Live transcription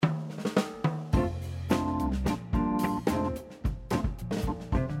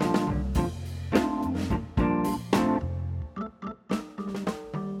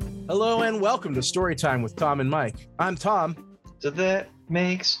and welcome to Storytime with Tom and Mike. I'm Tom. So that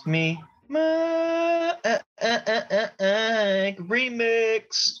makes me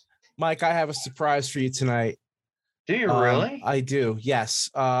remix. Mike, I have a surprise for you tonight. Do you really? I do, yes.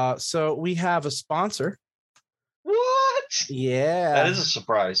 So we have a sponsor. What? Yeah. That is a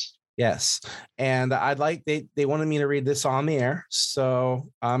surprise. Yes. And they wanted me to read this on the air, so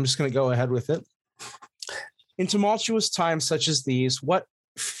I'm just going to go ahead with it. In tumultuous times such as these, what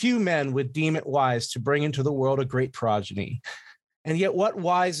few men would deem it wise to bring into the world a great progeny? And yet what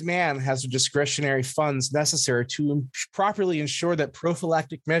wise man has the discretionary funds necessary to properly ensure that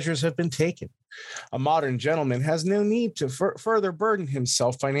prophylactic measures have been taken? A modern gentleman has no need to further burden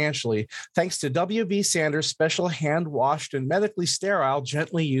himself financially, thanks to W.B. Sanders' special hand-washed and medically sterile,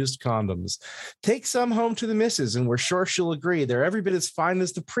 gently used condoms. Take some home to the missus, and we're sure she'll agree they're every bit as fine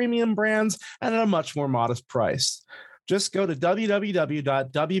as the premium brands and at a much more modest price. Just go to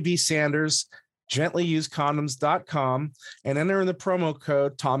www.wbsanders.gentlyusedcondoms.com and enter in the promo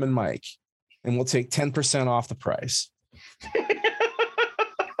code Tom and Mike, and we'll take 10% off the price.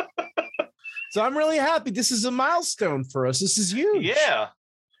 So I'm really happy. This is a milestone for us. This is huge. Yeah.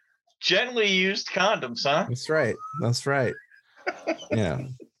 Gently used condoms, huh? That's right. That's right. Yeah.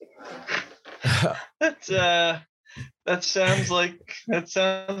 That sounds like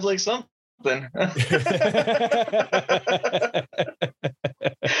something. I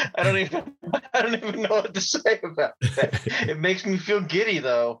don't even know what to say about that. It makes me feel giddy,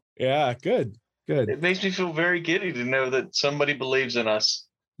 though. Yeah, good. It makes me feel very giddy to know that somebody believes in us.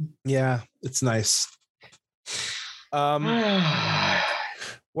 Yeah, it's nice. Wow.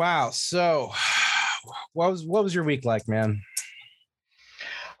 So what was your week like, man?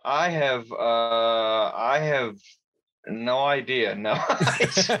 I have no idea. No.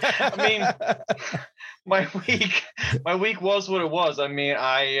 I mean, my week was what it was. I mean,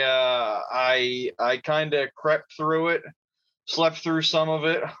 I kind of crept through it, slept through some of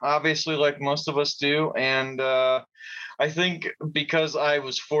it, obviously, like most of us do, and I think because I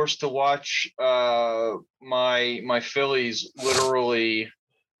was forced to watch my Phillies literally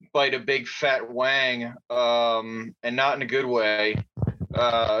bite a big fat wang, and not in a good way,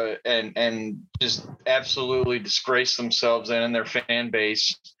 and just absolutely disgrace themselves and their fan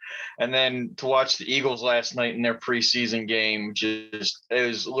base. And then to watch the Eagles last night in their preseason game, it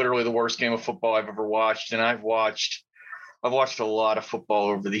was literally the worst game of football I've ever watched. And I've watched a lot of football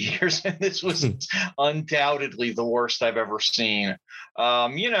over the years, and this was undoubtedly the worst I've ever seen. I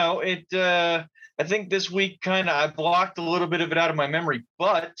think this week I blocked a little bit of it out of my memory,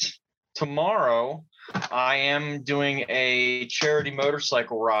 but tomorrow I am doing a charity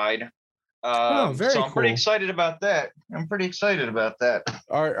motorcycle ride. So I'm pretty excited about that.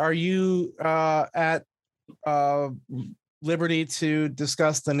 Are you at liberty to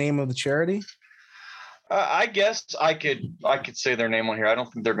discuss the name of the charity? I guess I could say their name on here. I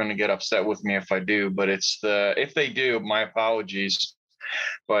don't think they're going to get upset with me if I do, but if they do, my apologies.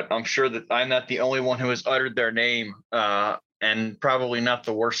 But I'm sure that I'm not the only one who has uttered their name, and probably not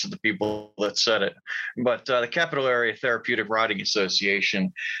the worst of the people that said it. But the Capital Area Therapeutic Riding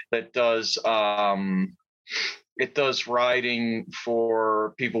Association that does riding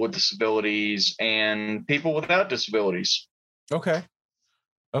for people with disabilities and people without disabilities. Okay.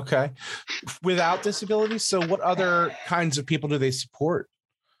 Without disabilities. So what other kinds of people do they support?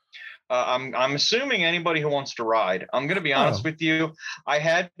 I'm assuming anybody who wants to ride. I'm going to be honest with you. I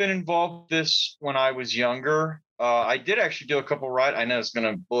had been involved with this when I was younger. I did actually do a couple rides. I know it's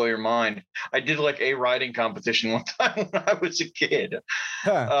going to blow your mind. I did like a riding competition one time when I was a kid.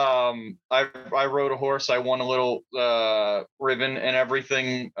 Huh. I rode a horse. I won a little ribbon and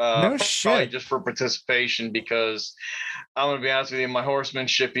everything. No shit. Just for participation, because I'm going to be honest with you, my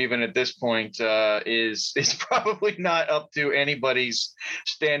horsemanship, even at this point, is probably not up to anybody's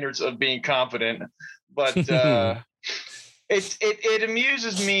standards of being confident. But it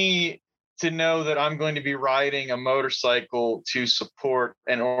amuses me to know that I'm going to be riding a motorcycle to support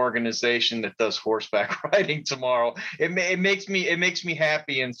an organization that does horseback riding tomorrow. It makes me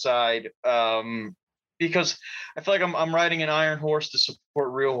happy inside, because I feel like I'm riding an iron horse to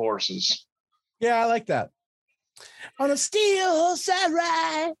support real horses. Yeah, I like that. On a steel horse I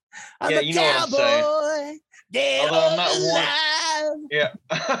ride. I'm a cowboy. Dead or alive.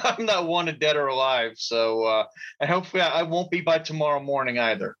 I'm not wanted dead or alive. So and hopefully I won't be by tomorrow morning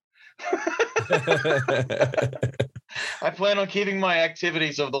either. I plan on keeping my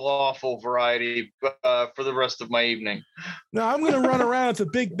activities of the lawful variety for the rest of my evening. No, I'm going to run around with a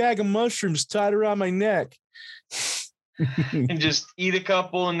big bag of mushrooms tied around my neck. And just eat a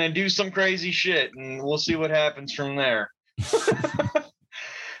couple and then do some crazy shit, and we'll see what happens from there.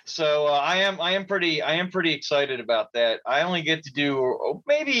 So I am pretty excited about that. I only get to do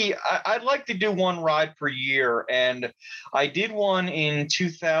maybe I'd like to do one ride per year, and I did one in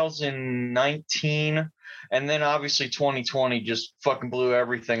 2019, and then obviously 2020 just fucking blew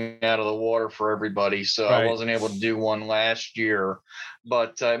everything out of the water for everybody. So I Right. wasn't able to do one last year,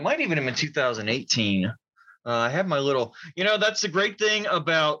 but it might even have been 2018. I have my little, that's the great thing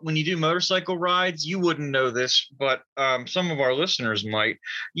about when you do motorcycle rides. You wouldn't know this, but some of our listeners might.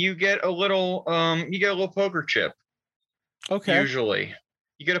 You get a little poker chip. Okay. Usually,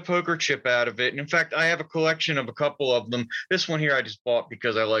 you get a poker chip out of it. And in fact, I have a collection of a couple of them. This one here I just bought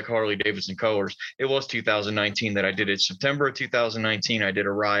because I like Harley Davidson colors. It was 2019 that I did it. September of 2019, I did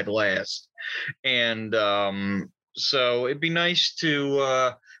a ride last, and so it'd be nice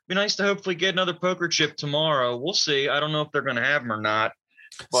to hopefully get another poker chip tomorrow. We'll see. I don't know if they're going to have them or not,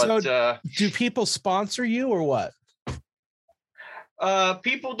 So but do people sponsor you or what?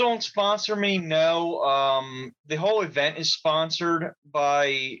 people don't sponsor me. No, the whole event is sponsored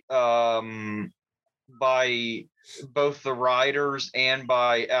by both the riders and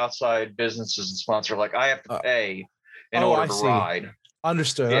by outside businesses and sponsor. Like I have to pay in I order to see. ride.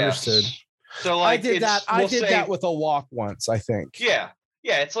 Understood. Yes. Understood. So I like did that. I did that with a walk once, I think. Yeah.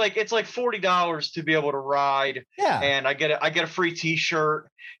 Yeah, it's like $40 to be able to ride, Yeah. and I get a free T-shirt,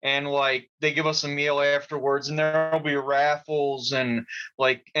 and like they give us a meal afterwards, and there'll be raffles and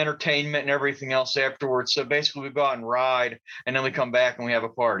like entertainment and everything else afterwards. So basically, we go out and ride, and then we come back and we have a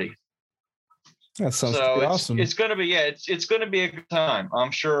party. That sounds So pretty it's awesome. it's gonna be it's gonna be a good time. I'm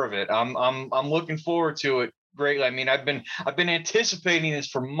sure of it. I'm looking forward to it greatly. I mean, I've been anticipating this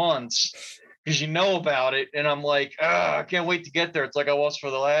for months because you know about it, and I'm like, I can't wait to get there. It's like I was for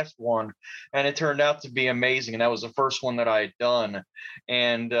the last one, and it turned out to be amazing. And that was the first one that I had done.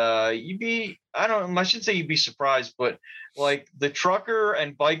 And I shouldn't say you'd be surprised, but like the trucker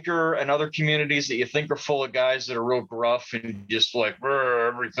and biker and other communities that you think are full of guys that are real gruff and just like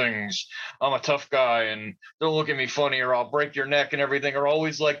everything's, I'm a tough guy and don't look at me funny or I'll break your neck and everything, are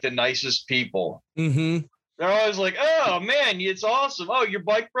always like the nicest people. Mm-hmm. They're always like, oh man, it's awesome. Oh, your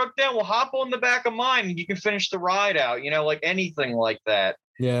bike broke down. Well, hop on the back of mine and you can finish the ride out. Like anything like that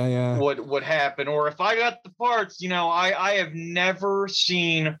Yeah, yeah. would happen. Or if I got the parts, I have never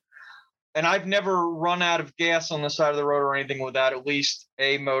seen, and I've never run out of gas on the side of the road or anything without at least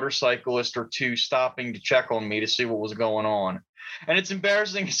a motorcyclist or two stopping to check on me to see what was going on. And it's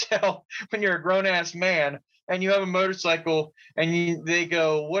embarrassing as hell when you're a grown ass man and you have a motorcycle and they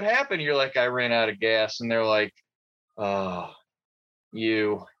go, what happened? You're like, I ran out of gas. And they're like, oh,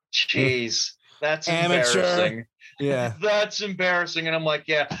 jeez, that's Amateur. embarrassing. Yeah. That's embarrassing. And I'm like,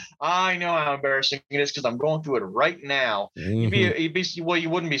 yeah, I know how embarrassing it is because I'm going through it right now. Mm-hmm. You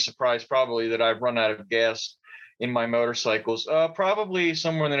wouldn't be surprised probably that I've run out of gas in my motorcycles, probably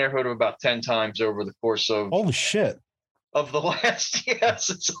somewhere in the neighborhood of about 10 times over the course of Holy shit. Of the last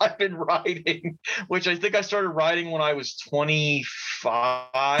since I've been riding, which I think I started riding when I was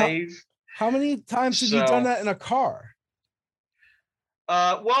 25. How many times have you done that in a car?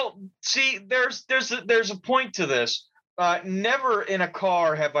 Well, see, there's a point to this. Never in a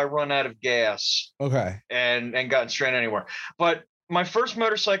car have I run out of gas. Okay. And gotten stranded anywhere. But my first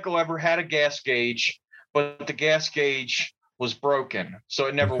motorcycle ever had a gas gauge, but the gas gauge was broken, so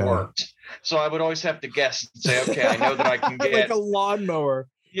it never worked. So I would always have to guess and say, okay, I know that I can get like a lawnmower.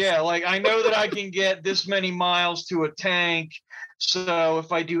 Yeah, like I know that I can get this many miles to a tank. So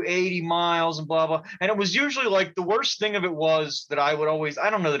if I do 80 miles and blah, blah. And it was usually like the worst thing of it was that I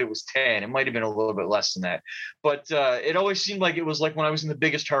don't know that it was 10. It might have been a little bit less than that. But it always seemed like it was like when I was in the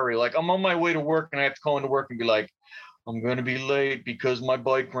biggest hurry. Like I'm on my way to work and I have to call into work and be like, I'm going to be late because my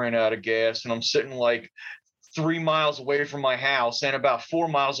bike ran out of gas. And I'm sitting like 3 miles away from my house and about 4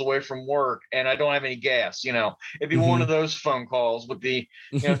 miles away from work, and I don't have any gas. It'd be one of those phone calls with the,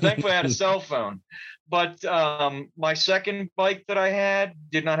 thankfully I had a cell phone. But my second bike that I had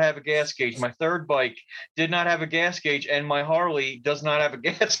did not have a gas gauge. My third bike did not have a gas gauge, and my Harley does not have a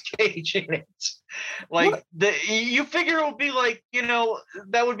gas gauge in it. Like you figure it would be like,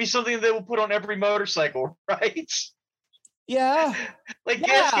 that would be something that they would put on every motorcycle, right? Yeah. Like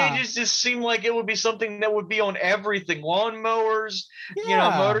gas gauges just seem like it would be something that would be on everything. Lawnmowers,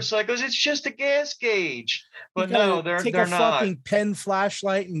 motorcycles. It's just a gas gauge. But no, they're take they're a not. Fucking pen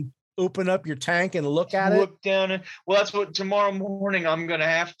flashlight and open up your tank and look at it. Look down and that's what tomorrow morning I'm gonna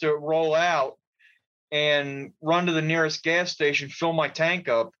have to roll out and run to the nearest gas station, fill my tank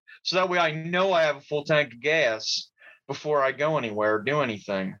up, so that way I know I have a full tank of gas before I go anywhere or do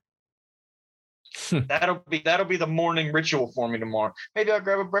anything. That'll be the morning ritual for me tomorrow. Maybe I'll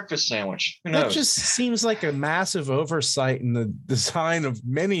grab a breakfast sandwich. Who knows? That just seems like a massive oversight in the design of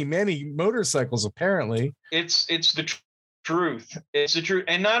many, many motorcycles, apparently. It's the truth. It's the truth.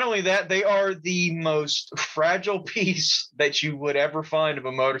 And not only that, they are the most fragile piece that you would ever find of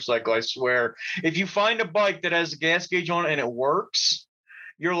a motorcycle. I swear. If you find a bike that has a gas gauge on it and it works,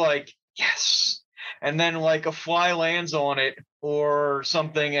 you're like, yes. And then like a fly lands on it or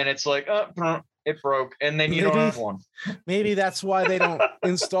something, and it's like, it broke, and then you don't have one. Maybe that's why they don't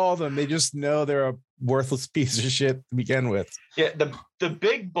install them. They just know they're a worthless piece of shit to begin with. Yeah, the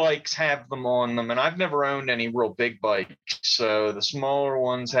big bikes have them on them, and I've never owned any real big bikes. So the smaller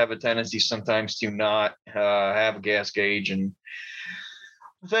ones have a tendency sometimes to not have a gas gauge, and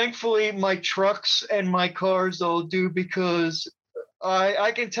thankfully my trucks and my cars all do, because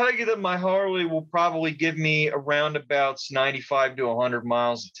I can tell you that my Harley will probably give me around about 95 to 100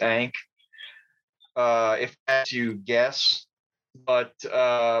 miles of tank. If I had to guess, but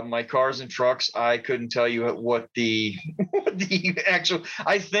my cars and trucks, I couldn't tell you what the actual.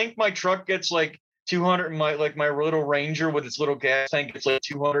 I think my truck gets like 200. My little Ranger with its little gas tank gets like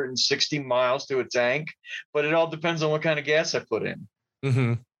 260 miles to a tank, but it all depends on what kind of gas I put in.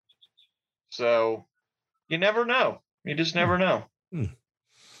 Mm-hmm. So you never know. You just never know.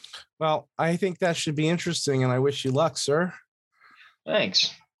 Well, I think that should be interesting, and I wish you luck, sir.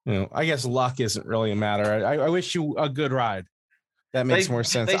 Thanks. I guess luck isn't really a matter. I wish you a good ride. That makes more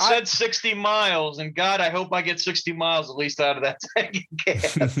sense. They said 60 miles, and God, I hope I get 60 miles at least out of that tank of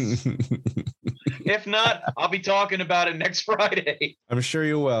gas. If not, I'll be talking about it next Friday. I'm sure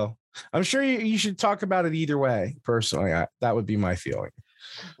you will. I'm sure you should talk about it either way. Personally, that would be my feeling.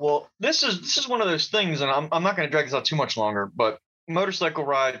 Well, this is one of those things, and I'm not going to drag this out too much longer, but motorcycle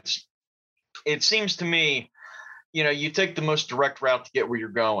rides, it seems to me, you take the most direct route to get where you're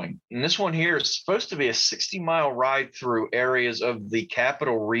going. And this one here is supposed to be a 60-mile ride through areas of the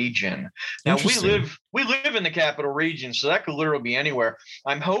capital region. Now we live in the capital region, so that could literally be anywhere.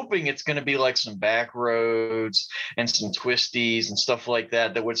 I'm hoping it's going to be like some back roads and some twisties and stuff like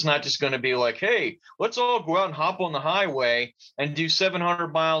that. That it's not just going to be like, hey, let's all go out and hop on the highway and do 700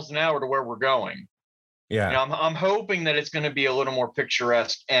 miles an hour to where we're going. Yeah, I'm hoping that it's going to be a little more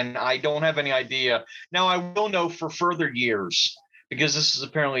picturesque, and I don't have any idea. Now, I will know for further years, because this is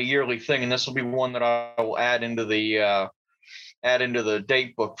apparently a yearly thing, and this will be one that I will add into the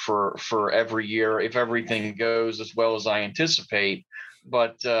date book for every year if everything goes as well as I anticipate.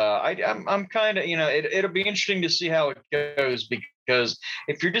 But I'm kind of, it'll be interesting to see how it goes, because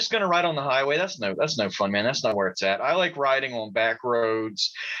if you're just going to ride on the highway, that's no fun, man. That's not where it's at. I like riding on back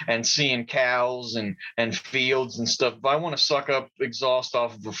roads and seeing cows and fields and stuff. If I want to suck up exhaust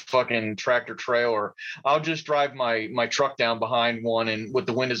off of a fucking tractor trailer, I'll just drive my truck down behind one and with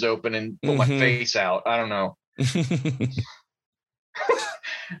the windows open and put my face out. I don't know.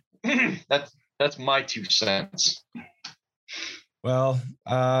 That's my 2 cents. Well,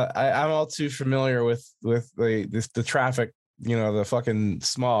 I'm all too familiar with the traffic, the fucking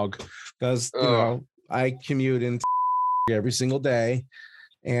smog, because I commute in every single day,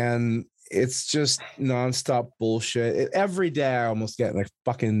 and it's just nonstop bullshit. Every day I almost get like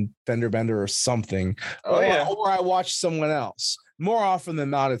fucking fender bender or something, or I watch someone else. More often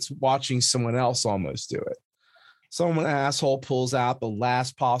than not, it's watching someone else almost do it. Someone asshole pulls out the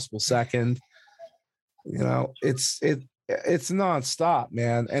last possible second. It's nonstop,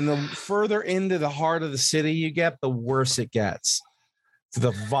 man. And the further into the heart of the city you get, the worse it gets. To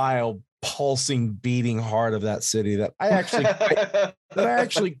the vile, pulsing, beating heart of that city that I actually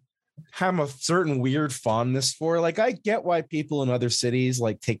have a certain weird fondness for. Like, I get why people in other cities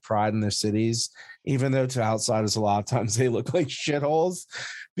like take pride in their cities, even though to outsiders a lot of times they look like shitholes,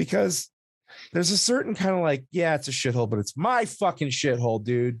 because there's a certain kind of like, yeah, it's a shithole, but it's my fucking shithole,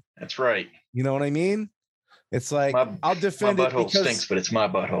 dude. That's right. You know what I mean? It's like, I'll defend it because stinks, but it's my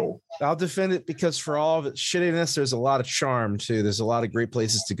butthole. I'll defend it because for all of its shittiness, there's a lot of charm too. There's a lot of great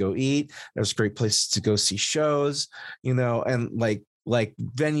places to go eat. There's great places to go see shows, and like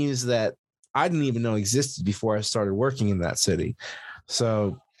venues that I didn't even know existed before I started working in that city.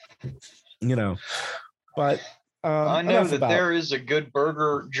 So, but I know that there is a good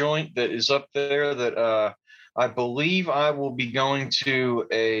burger joint that is up there that I believe I will be going to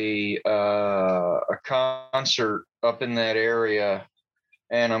a concert up in that area,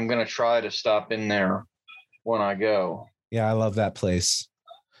 and I'm going to try to stop in there when I go. Yeah, I love that place.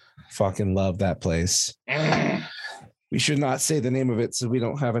 Fucking love that place. We should not say the name of it so we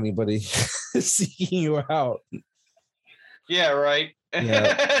don't have anybody seeking you out. Yeah, right.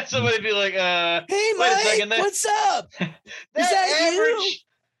 Yeah. Somebody be like, hey, Mike, what's up? Is that you?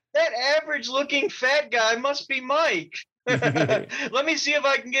 that average looking fat guy must be Mike. Let me see if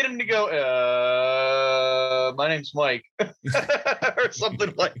I can get him to go, my name's Mike. Or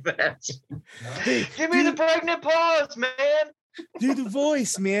something like that. Hey, Give me the pregnant pause, man. do the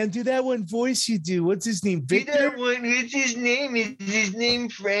voice, man. Do that one voice you do. What's his name? Do Victor? that one. What's his name? Is his name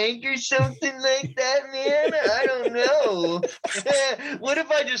Frank or something like that, man? I don't know. What if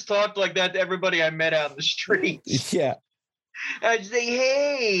I just talked like that to everybody I met out in the street? Yeah. I'd say,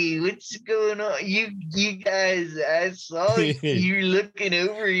 "Hey, what's going on? You guys, I saw you looking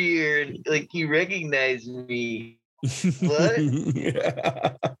over here, and like you recognize me. What?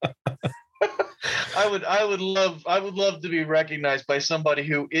 I would love to be recognized by somebody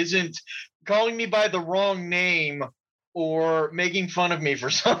who isn't calling me by the wrong name or making fun of me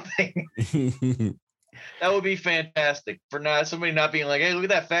for something. That would be fantastic. For not somebody not being like, hey, look at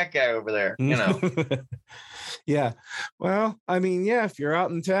that fat guy over there. You know. Yeah. Well, I mean, yeah, if you're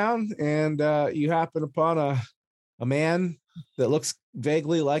out in town and you happen upon a man that looks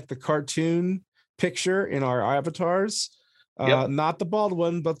vaguely like the cartoon picture in our avatars, not the bald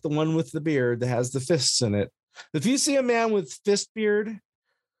one, but the one with the beard that has the fists in it. If you see a man with fist beard,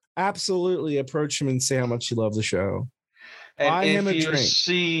 absolutely approach him and say how much you love the show. And buy him a drink.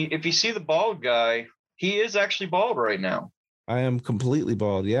 If you see the bald guy, he is actually bald right now. I am completely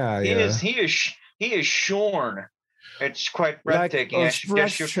bald. Yeah. He is shorn. It's quite breathtaking. Like, I should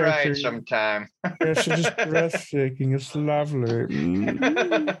guess you'll try it sometime. It's just breathtaking. It's lovely.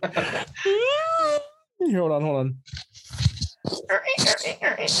 Hold on.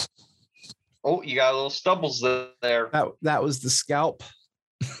 Oh, you got little stubbles there. That was the scalp.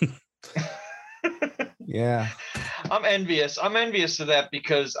 Yeah. I'm envious of that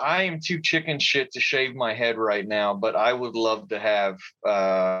because I am too chicken shit to shave my head right now, but I would love to have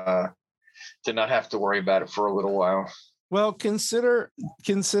to not have to worry about it for a little while. Well, consider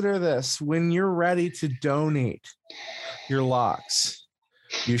this. When you're ready to donate your locks,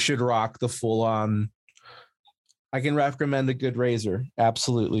 you should rock the full on. I can recommend a good razor.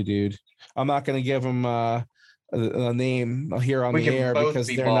 Absolutely, dude. I'm not going to give them a name here on the air because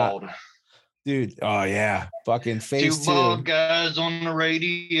they're bald. Not. Dude, oh yeah, fucking face two bald guys on the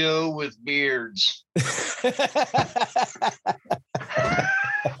radio with beards.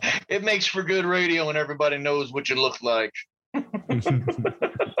 It makes for good radio when everybody knows what you look like.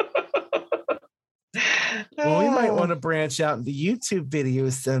 Well, we might want to branch out into YouTube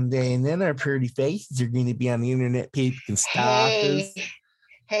videos someday, and then our pretty faces are going to be on the internet. People can stalk us.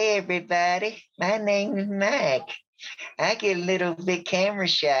 Hey, everybody. My name is Mike. I get a little bit camera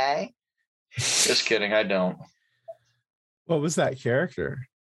shy. Just kidding. I don't. What was that character?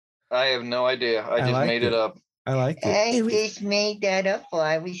 I have no idea. I just made it up. I like it. I just made that up while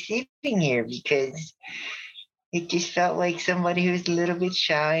I was sitting here because it just felt like somebody who's a little bit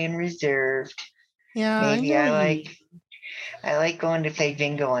shy and reserved. Yeah, maybe I like going to play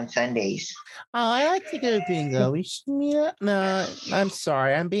bingo on Sundays. Oh, I like to go bingo. We should meet up. No, I'm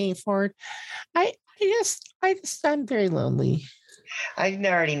sorry. I'm being forward. I'm very lonely. I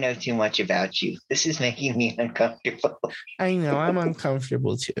already know too much about you. This is making me uncomfortable. I know I'm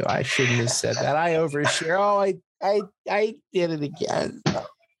uncomfortable too. I shouldn't have said that. I overshare. Oh, I did it again. Oh,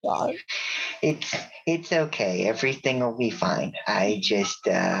 God. It's okay. Everything will be fine. I just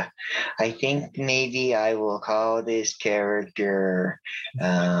I think maybe I will call this character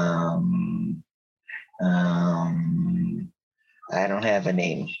I don't have a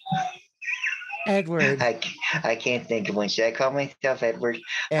name. Edward. I can't think of one. Should I call myself Edward?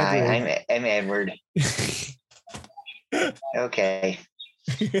 Edward. I'm Edward. Okay.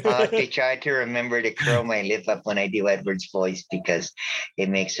 I'll have to try to remember to curl my lip up when I do Edward's voice because it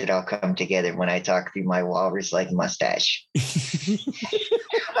makes it all come together when I talk through my walrus-like mustache.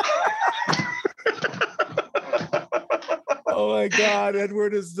 Oh my God,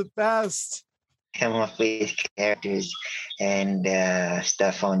 Edward is the best. Come up with characters and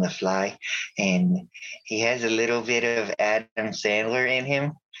stuff on the fly, and he has a little bit of Adam Sandler in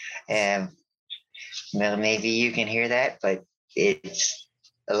him. Well, maybe you can hear that, but it's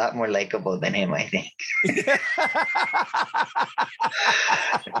a lot more likable than him, I think.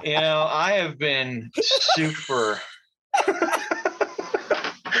 I have been super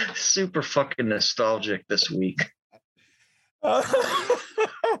fucking nostalgic this week. Oh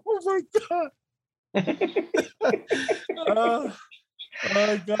my God. Oh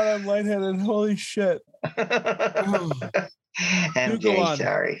my God, I'm lightheaded. Holy shit. I'm very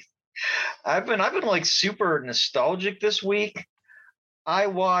sorry. I've been like super nostalgic this week. I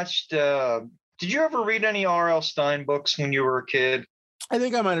watched did you ever read any R.L. Stine books when you were a kid? I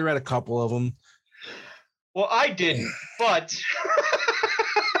think I might have read a couple of them. Well, I didn't, but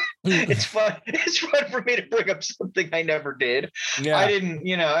It's fun. It's fun for me to bring up something I never did. Yeah. I didn't,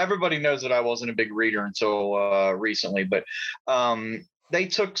 everybody knows that I wasn't a big reader until recently, but they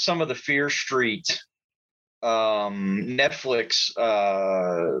took some of the Fear Street Netflix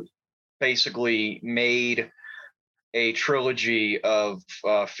basically made a trilogy of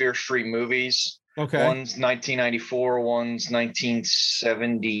Fear Street movies. Okay. One's 1994, one's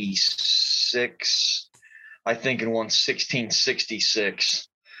 1976, I think, and one's 1666.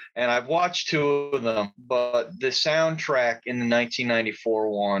 And I've watched two of them, but the soundtrack in the 1994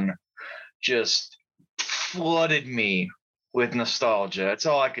 one just flooded me with nostalgia. That's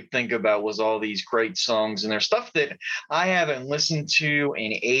all I could think about was all these great songs, and there's stuff that I haven't listened to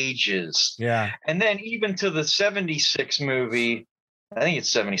in ages. Yeah. And then even to the 76 movie, I think it's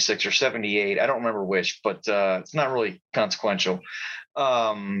 76 or 78. I don't remember which, but it's not really consequential.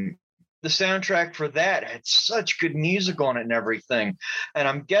 The soundtrack for that had such good music on it and everything. And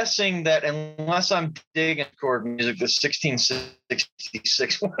I'm guessing that unless I'm digging chord music, the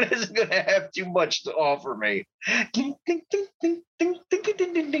 1666 one isn't going to have too much to offer me.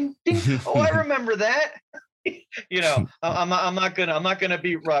 Oh, I remember that. I'm not gonna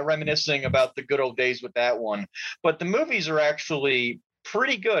be reminiscing about the good old days with that one. But the movies are actually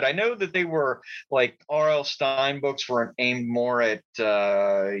pretty good. I know that they were like R.L. Stine books were aimed more at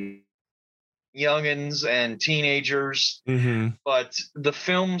youngins and teenagers, but the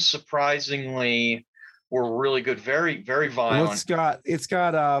films surprisingly were really good. Very, very violent. Well, it's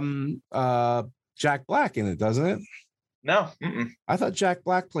got Jack Black in it, doesn't it? No. I thought Jack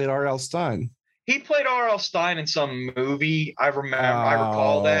Black played R.L. Stine. He played R.L. Stine in some movie. I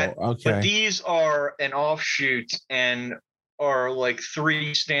recall that. Okay. But these are an offshoot and are like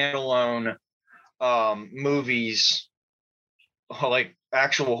 3 standalone movies, like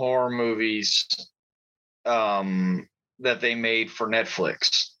actual horror movies that they made for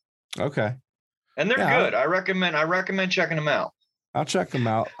Netflix. Okay. And they're good. I recommend checking them out. I'll check them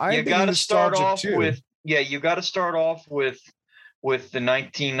out. You got to start off with the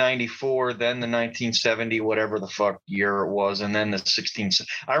 1994, then the 1970, whatever the fuck year it was, and then the 16.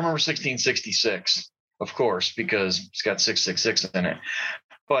 I remember 1666, of course, because it's got 666 in it.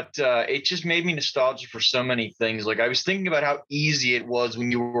 But it just made me nostalgic for so many things. Like I was thinking about how easy it was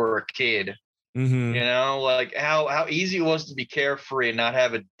when you were a kid. Like how easy it was to be carefree and not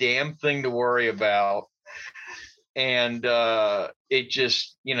have a damn thing to worry about. And it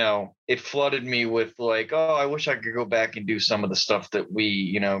just, it flooded me with like, oh, I wish I could go back and do some of the stuff that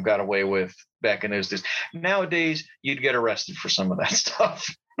we, got away with back in those days. Nowadays, you'd get arrested for some of that stuff.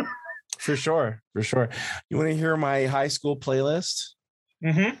 For sure. You want to hear my high school playlist?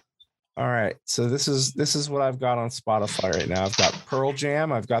 All right. So this is what I've got on Spotify right now. I've got Pearl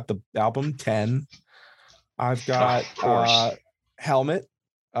Jam. I've got the album 10. I've got Helmet.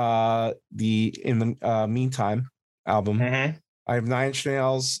 Meantime album. I have 9 Inch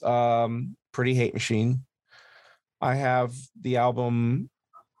Nails, Pretty Hate Machine. I have the album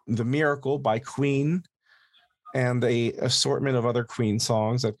The Miracle by Queen and the assortment of other Queen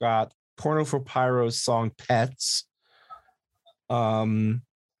songs. I've got Porno for Pyro's song Pets. We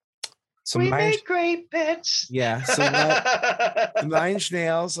make great pets. Yeah. Some 9 Inch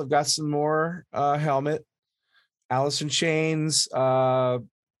Nails. I've got some more Helmet, Alice in Chains, Jar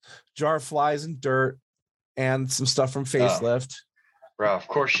of Flies and Dirt, and some stuff from Facelift. Bro, of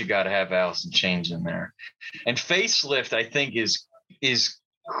course you got to have Alice in Chains in there. And Facelift, I think, is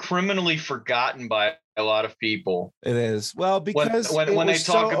criminally forgotten by a lot of people. It is. Well, because when they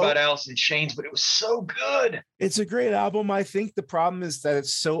talk about Alice in Chains, but it was so good. It's a great album. I think the problem is that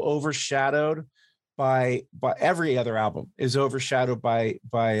it's so overshadowed by every other album is overshadowed by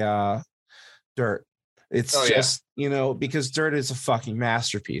Dirt. It's because Dirt is a fucking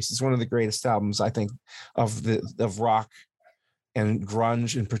masterpiece. It's one of the greatest albums, I think, of rock and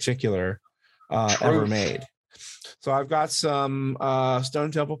grunge in particular ever made. So I've got some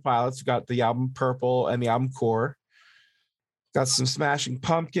Stone Temple Pilots. I've got the album Purple and the album Core. Got some Smashing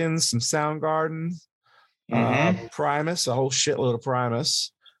Pumpkins, some Soundgarden, Primus, a whole shitload of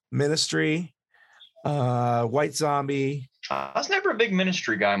Primus, Ministry, White Zombie. I was never a big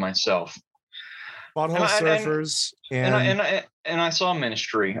Ministry guy myself. Butthole Surfers, and I saw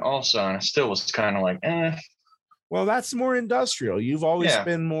Ministry also, and I still was kind of like, eh. Well, that's more industrial. You've always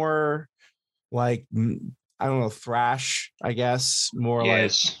been more like, I don't know, thrash, I guess, more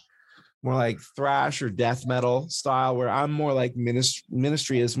like thrash or death metal style. Where I'm more like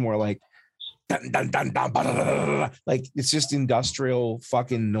Ministry is more like, dun, dun, dun, dun, dun, dun, dun, dun, like it's just industrial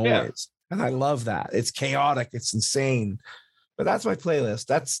fucking noise, and I love that. It's chaotic, it's insane. But that's my playlist.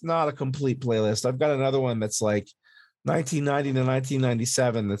 That's not a complete playlist. I've got another one that's like 1990 to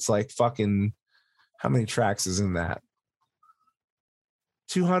 1997. That's like fucking, how many tracks is in that?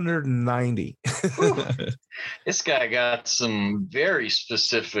 290. This guy got some very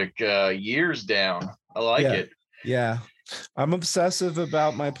specific years down. I like Yeah. it. Yeah. I'm obsessive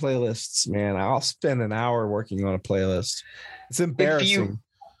about my playlists, man. I'll spend an hour working on a playlist. It's embarrassing.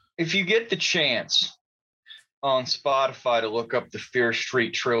 If you get the chance on Spotify to look up the Fear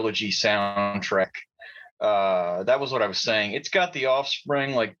Street trilogy soundtrack, that was what I was saying. It's got The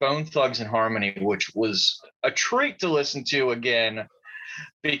Offspring, like Bone Thugs and Harmony, which was a treat to listen to again,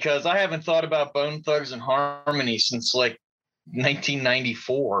 because I haven't thought about Bone Thugs and Harmony since like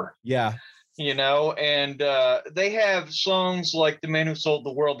 1994. Yeah. You know, and they have songs like The Man Who Sold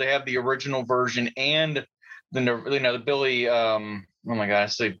the World. They have the original version and the Billy. Oh my God, I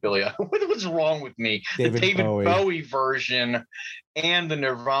say Billy. What's wrong with me? The David Bowie version and the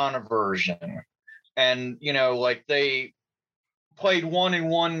Nirvana version. And you know, like they played one in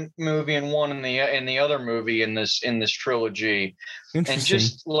one movie and one in the other movie in this trilogy, and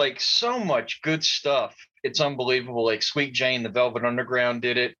just like so much good stuff. It's unbelievable. Like Sweet Jane, the Velvet Underground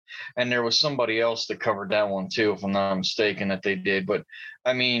did it, and there was somebody else that covered that one too, if I'm not mistaken, that they did. But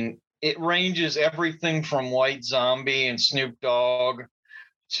I mean, it ranges everything from White Zombie and Snoop Dogg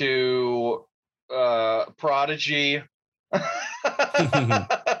to Prodigy.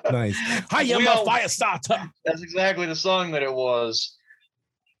 Nice. I am a fire starter. That's exactly the song that it was.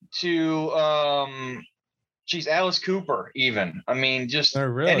 To Alice Cooper, even. I mean, just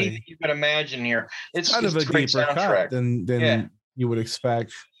anything you can imagine here. It's kind of a deeper cut than you would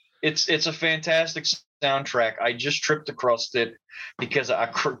expect. It's a fantastic soundtrack. I just tripped across it because I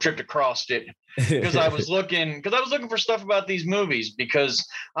was looking for stuff about these movies, because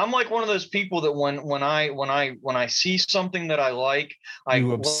I'm like one of those people that when I see something that I like, I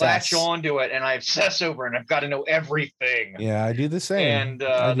latch onto it and I obsess over it, and I've got to know everything. Yeah, I do the same. And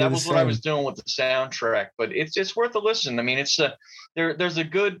that was what I was doing with the soundtrack. But it's worth a listen. I mean, there's a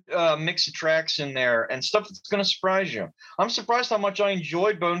good mix of tracks in there and stuff that's going to surprise you. I'm surprised how much I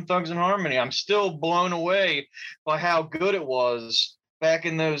enjoyed Bone Thugs and Harmony. I'm still blown away by how good it was back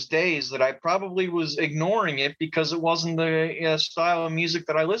in those days, that I probably was ignoring it because it wasn't the style of music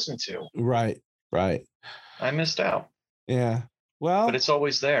that I listened to. Right. I missed out. Yeah. Well, but it's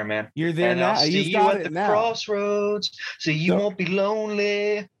always there, man. You're there and now. I'll see you at the crossroads, so you won't be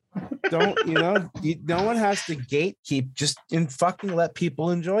lonely. No one has to gatekeep. Just fucking let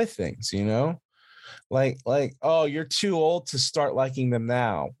people enjoy things. Like, oh, you're too old to start liking them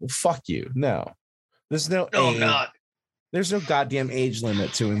now. Well, fuck you. No, there's no. I'm not. There's no goddamn age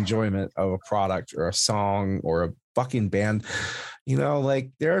limit to enjoyment of a product or a song or a fucking band.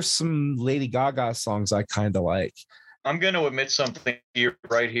 Like there are some Lady Gaga songs I kind of like. I'm going to admit something here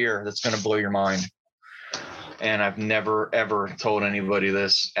right here that's going to blow your mind. And I've never, ever told anybody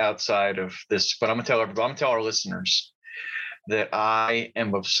this outside of this, but I'm going to tell everybody, I'm going to tell our listeners that I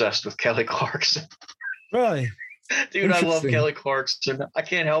am obsessed with Kelly Clarkson. Really? Dude, I love Kelly Clarkson. I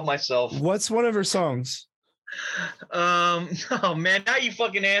can't help myself. What's one of her songs? Oh man, now you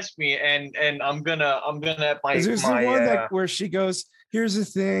fucking asked me, and I'm gonna Is there the one where she goes, "Here's the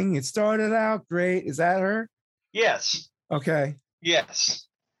thing, it started out great." Is that her? Yes. Okay. Yes.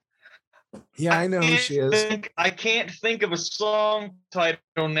 Yeah, I know who she is. I can't think of a song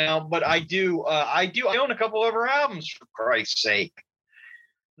title now, but I do. I own a couple of her albums, for Christ's sake.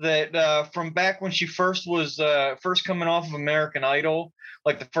 That from back when she first coming off of American Idol,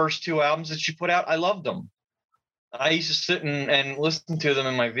 like the first two albums that she put out, I loved them. I used to sit and listen to them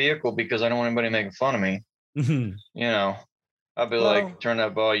in my vehicle because I don't want anybody making fun of me. Mm-hmm. I'd be like, turn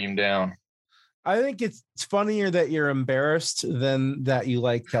that volume down. I think it's funnier that you're embarrassed than that you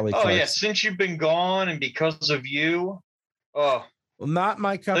like Kelly Clarkson. Oh, yeah. Since you've been gone and because of you. Oh, well, not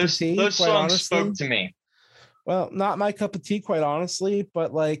my cup of tea. Those quite songs honestly. spoke to me. Well, not my cup of tea, quite honestly,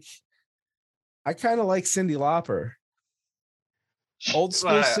 but like, I kind of like Cyndi Lauper. Old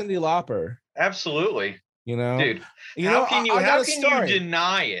school Cyndi Lauper. Absolutely. Dude, how can you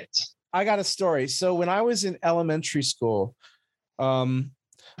deny it? I got a story. So when I was in elementary school, I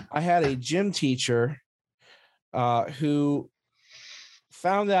had a gym teacher who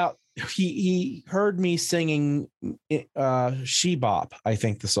found out he heard me singing She Bop, I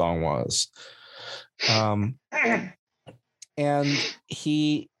think the song was. And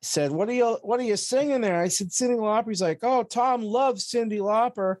he said, what are you singing there? I said, Cyndi Lauper. He's like, oh, Tom loves Cyndi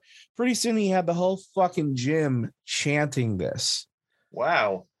Lauper. Pretty soon he had the whole fucking gym chanting this.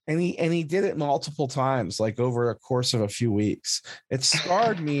 Wow. And he did it multiple times, like over a course of a few weeks. It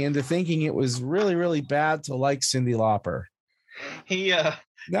scarred me into thinking it was really, really bad to like Cyndi Lauper.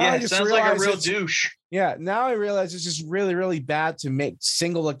 Now Yeah, I it just sounds like a realize real it's- douche. Yeah, now I realize it's just really, really bad to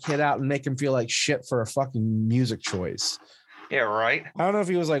single a kid out and make him feel like shit for a fucking music choice. Yeah, right. I don't know if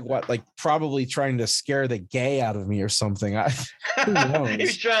he was like probably trying to scare the gay out of me or something. Who knows? He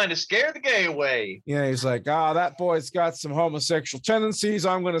was trying to scare the gay away. Yeah, he's like, that boy's got some homosexual tendencies.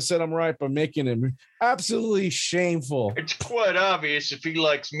 I'm going to set him right by making him absolutely shameful. It's quite obvious if he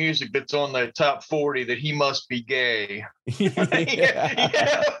likes music that's on the top 40 that he must be gay.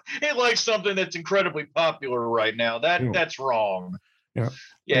 Yeah, he likes something that's incredibly popular right now. That's wrong. Yeah.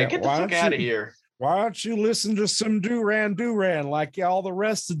 Yeah, get the fuck out of here. Why don't you listen to some Duran like all the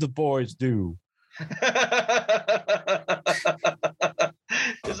rest of the boys do? Is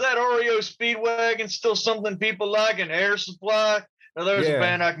that Oreo Speedwagon still something people like? An Air Supply? Now there's a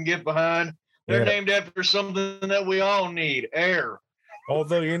band I can get behind. They're named after something that we all need, air.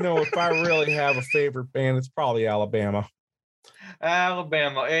 Although, if I really have a favorite band, it's probably Alabama.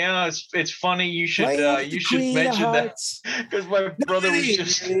 Alabama. Yeah, it's funny. You should mention that because my brother was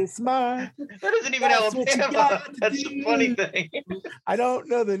just. That isn't even Alabama. That's the funny thing. I don't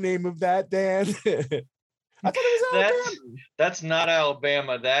know the name of that, Dan. I thought it was Alabama. That's not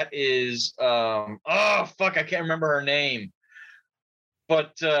Alabama. That is. I can't remember her name.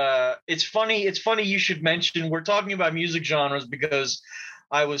 But it's funny. It's funny you should mention. We're talking about music genres because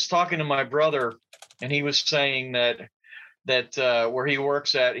I was talking to my brother, and he was saying that where he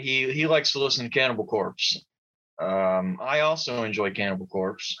works at, he likes to listen to Cannibal Corpse. I also enjoy Cannibal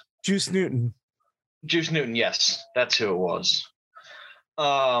Corpse. Juice Newton, yes, that's who it was.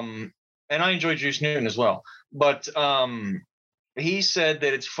 And I enjoy Juice Newton as well. But he said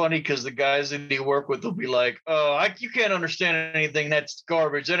that it's funny because the guys that he work with will be like, you can't understand anything. That's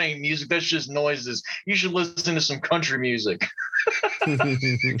garbage. That ain't music. That's just noises. You should listen to some country music.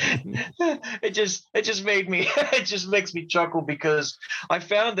 It just makes me chuckle because I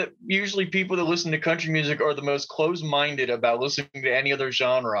found that usually people that listen to country music are the most closed-minded about listening to any other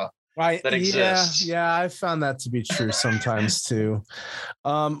genre that exists. Yeah, I found that to be true sometimes too.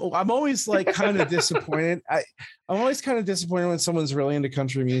 I'm always like kind of disappointed. I'm always kind of disappointed when someone's really into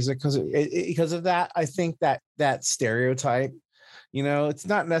country music because of that. I think that stereotype. It's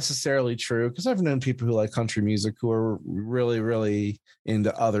not necessarily true because I've known people who like country music who are really, really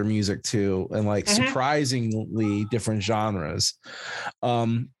into other music too, and like surprisingly different genres.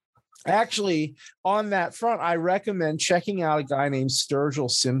 Actually, on that front, I recommend checking out a guy named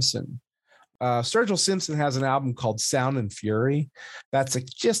Sturgill Simpson. Sturgill Simpson has an album called Sound and Fury. That's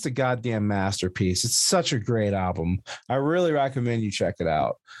just a goddamn masterpiece. It's such a great album. I really recommend you check it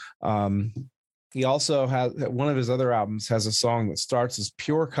out. He also has one of his other albums has a song that starts as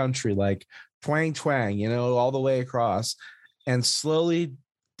pure country, like twang, twang, all the way across, and slowly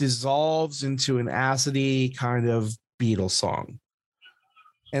dissolves into an acidy kind of Beatles song.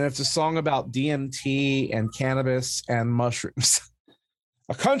 And it's a song about DMT and cannabis and mushrooms.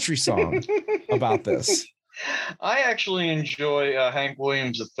 A country song about this. I actually enjoy Hank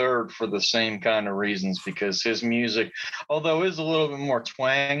Williams III for the same kind of reasons because his music, although is a little bit more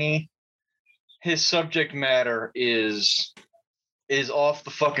twangy, his subject matter is off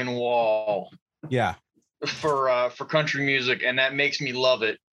the fucking wall. Yeah. For country music, and that makes me love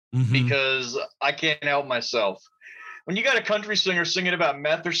it because I can't help myself. When you got a country singer singing about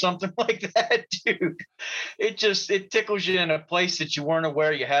meth or something like that, dude, it tickles you in a place that you weren't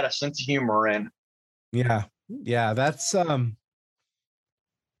aware you had a sense of humor in. Yeah. That's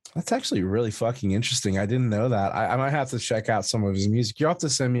actually really fucking interesting. I didn't know that. I might have to check out some of his music. You'll have to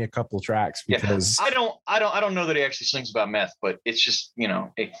send me a couple of tracks because I don't know that he actually sings about meth, but it's just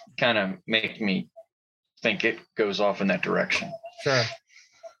it kind of makes me think it goes off in that direction.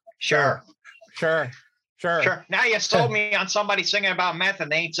 Sure. Now you sold me on somebody singing about meth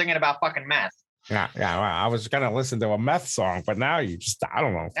and they ain't singing about fucking meth. Yeah. Well, I was gonna listen to a meth song, but now I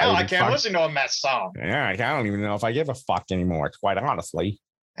don't know. Now I can't listen to a meth song. Yeah, I don't even know if I give a fuck anymore. Quite honestly.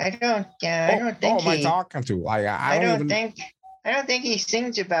 I don't think. Who am I talking to? I don't think he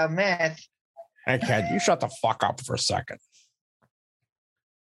sings about meth. Hey, kid, you shut the fuck up for a second.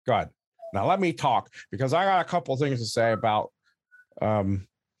 Good. Now let me talk because I got a couple things to say about.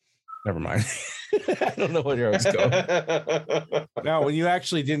 Never mind. I don't know where I was going. No, when you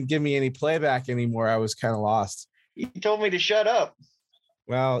actually didn't give me any playback anymore, I was kind of lost. You told me to shut up.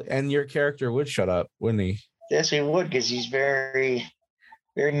 Well, and your character would shut up, wouldn't he? Yes, he would, because he's very,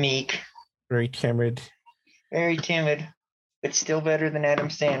 very meek. Very timid. Very timid. But still better than Adam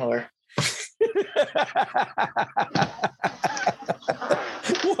Sandler.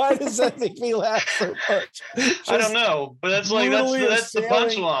 Why does that make me laugh so much? I don't know, but that's that's the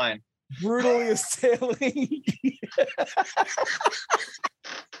punchline. Brutally assailing.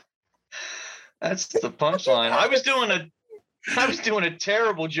 That's the punchline. I was doing a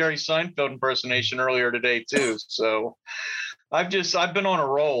terrible Jerry Seinfeld impersonation earlier today too. So I've been on a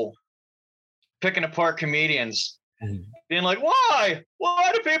roll, picking apart comedians, being like, why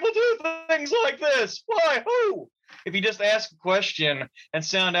do people do things like this? Why? Who? If you just ask a question and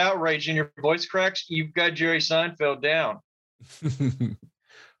sound outraged and your voice cracks, you've got Jerry Seinfeld down.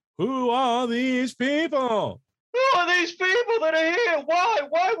 Who are these people? Who are these people that are here?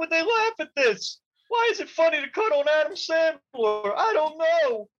 Why would they laugh at this? Why is it funny to cut on Adam Sandler? I don't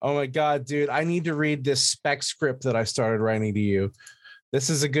know. Oh my God, dude. I need to read this spec script that I started writing to you. This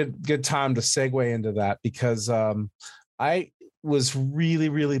is a good time to segue into that because I was really,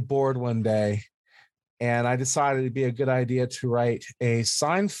 really bored one day and I decided it'd be a good idea to write a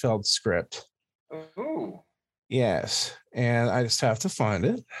Seinfeld script. Ooh. Yes. And I just have to find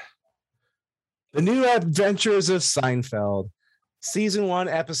it. The New Adventures of Seinfeld. Season 1,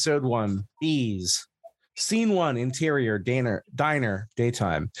 Episode 1, Bees. Scene 1, Interior, Diner,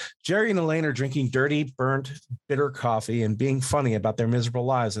 Daytime. Jerry and Elaine are drinking dirty, burnt, bitter coffee and being funny about their miserable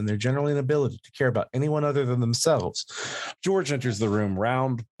lives and their general inability to care about anyone other than themselves. George enters the room,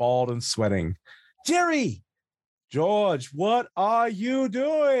 round, bald, and sweating. Jerry! George, what are you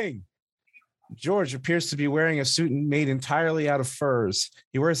doing? George appears to be wearing a suit made entirely out of furs.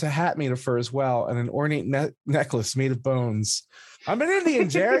 He wears a hat made of fur as well and an ornate necklace made of bones. I'm an Indian,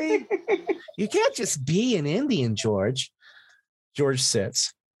 Jerry. You can't just be an Indian, George. George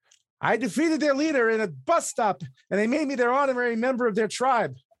sits. I defeated their leader in a bus stop, and they made me their honorary member of their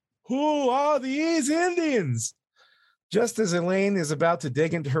tribe. Who are these Indians? Just as Elaine is about to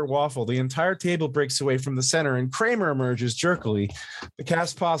dig into her waffle, the entire table breaks away from the center and Kramer emerges jerkily. The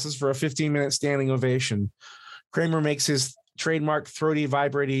cast pauses for a 15-minute standing ovation. Kramer makes his trademark throaty,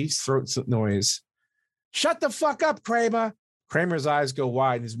 vibrating throat noise. Shut the fuck up, Kramer. Kramer's eyes go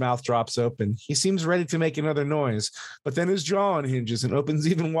wide and his mouth drops open. He seems ready to make another noise, but then his jaw unhinges and opens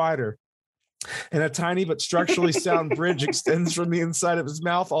even wider. And a tiny but structurally sound bridge extends from the inside of his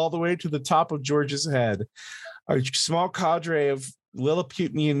mouth all the way to the top of George's head. A small cadre of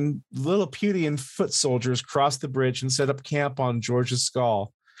Lilliputian foot soldiers cross the bridge and set up camp on George's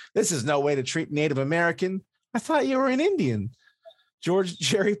skull. This is no way to treat Native American. I thought you were an Indian.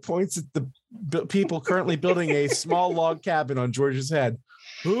 Jerry points at the people currently building a small log cabin on George's head.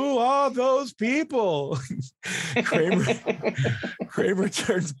 Who are those people? Kramer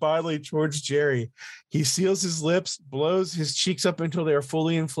turns bodily towards Jerry. He seals his lips, blows his cheeks up until they are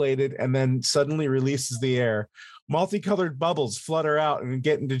fully inflated, and then suddenly releases the air. Multicolored bubbles flutter out and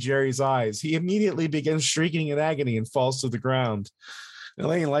get into Jerry's eyes. He immediately begins shrieking in agony and falls to the ground.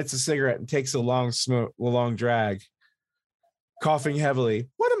 Elaine lights a cigarette and takes a long drag. Coughing heavily.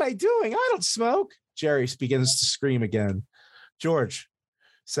 What am I doing? I don't smoke. Jerry begins to scream again. George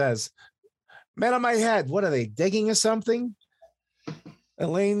says, "Man on my head, what are they, digging or something?"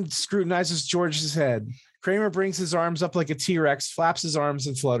 Elaine scrutinizes George's head. Kramer brings his arms up like a T-Rex, flaps his arms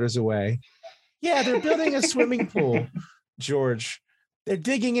and flutters away. Yeah, they're building a swimming pool. George, they're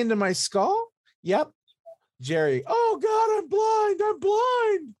digging into my skull? Yep. Jerry, oh God, I'm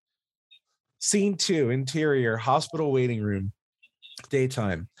blind. Scene 2, Interior, Hospital Waiting Room.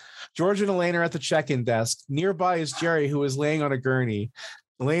 Daytime. George and Elaine are at the check-in desk. Nearby is Jerry, who is laying on a gurney.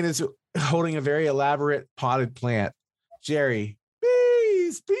 Elaine is holding a very elaborate potted plant. Jerry,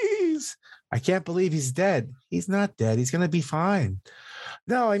 bees. I can't believe he's dead. He's not dead. He's going to be fine.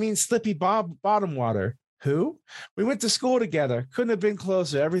 No, I mean Slippy Bottom Water. Who? We went to school together. Couldn't have been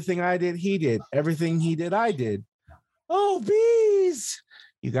closer. Everything I did, he did. Everything he did, I did. Oh, bees.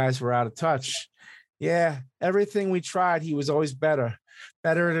 You guys were out of touch. Yeah, everything we tried, he was always better.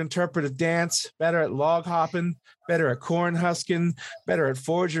 Better at interpretive dance, better at log hopping, better at corn husking, better at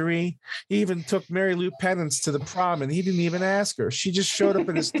forgery. He even took Mary Lou Pennance to the prom and he didn't even ask her. She just showed up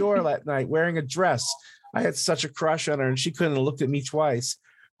at his door that night wearing a dress. I had such a crush on her and she couldn't have looked at me twice.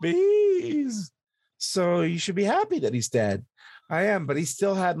 Bees. So you should be happy that he's dead. I am, but he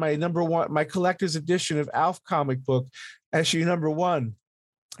still had my my collector's edition of Alf comic book, issue #1.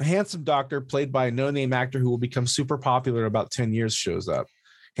 A handsome doctor played by a no-name actor who will become super popular in about 10 years shows up.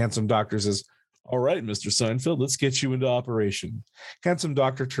 Handsome doctor says, all right, Mr. Seinfeld, let's get you into operation. Handsome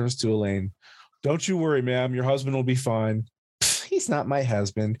doctor turns to Elaine. Don't you worry, ma'am. Your husband will be fine. He's not my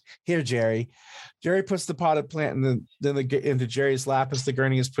husband. Here, Jerry. Jerry puts the potted plant into Jerry's lap as the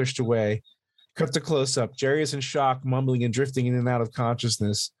gurney is pushed away. Cut to close up. Jerry is in shock, mumbling and drifting in and out of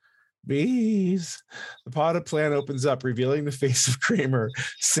consciousness. Bees. The potted plant opens up, revealing the face of Kramer.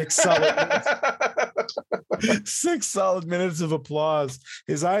 6 solid minutes of applause.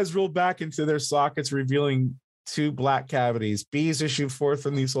 His eyes roll back into their sockets, revealing 2 black cavities. Bees issue forth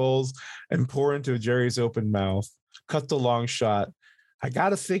from these holes and pour into Jerry's open mouth. Cut the long shot. I got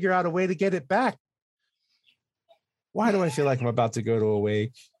to figure out a way to get it back. Why do I feel like I'm about to go to a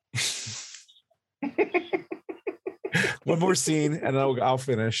wake? One more scene and I'll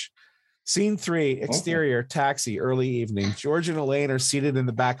finish. Scene 3, exterior, taxi, early evening. George and Elaine are seated in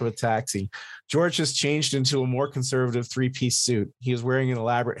the back of a taxi. George has changed into a more conservative 3-piece suit. He is wearing an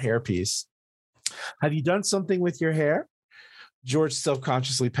elaborate hairpiece. Have you done something with your hair? George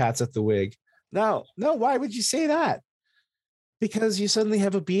self-consciously pats at the wig. No, why would you say that? Because you suddenly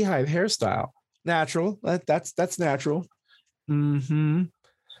have a beehive hairstyle. Natural. That's natural. Mm-hmm.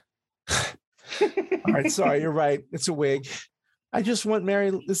 All right, sorry, you're right. It's a wig. I just want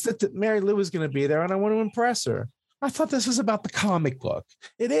Mary Lou is going to be there and I want to impress her. I thought this was about the comic book.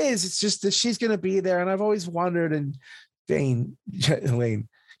 It is. It's just that she's going to be there. And I've always wondered, and Elaine,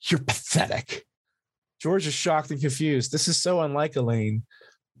 you're pathetic. George is shocked and confused. This is so unlike Elaine.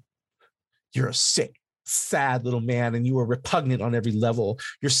 You're a sick, sad little man, and you are repugnant on every level.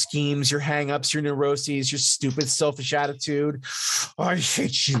 Your schemes, your hangups, your neuroses, your stupid, selfish attitude. I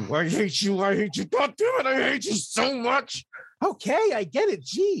hate you. I hate you. I hate you. God damn it. I hate you so much. Okay, I get it.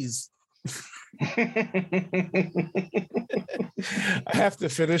 Jeez. I have to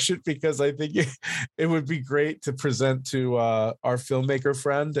finish it because I think it would be great to present to our filmmaker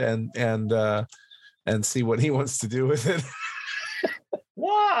friend and see what he wants to do with it.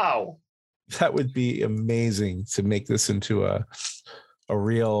 Wow. That would be amazing to make this into a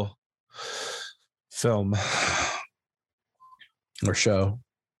real film or show.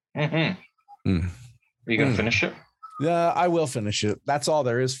 Mm-hmm. Are you going to finish it? Yeah, I will finish it. That's all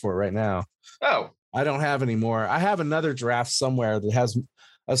there is for it right now. Oh. I don't have any more. I have another draft somewhere that has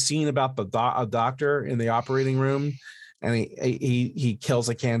a scene about a doctor in the operating room, and he kills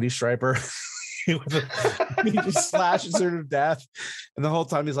a candy striper. He just slashes her to death, and the whole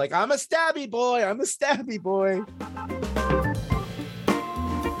time he's like, "I'm a stabby boy. I'm a stabby boy."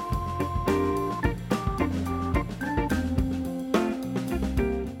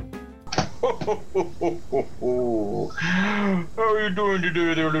 How are you doing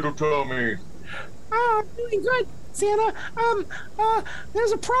today there, little Tommy? I'm doing good, Santa.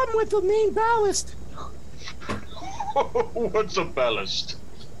 There's a problem with the main ballast. What's a ballast?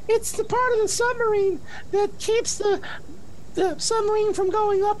 It's the part of the submarine that keeps the submarine from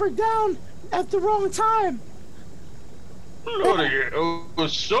going up or down at the wrong time. A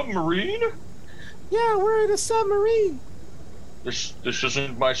submarine? Yeah, we're in a submarine. This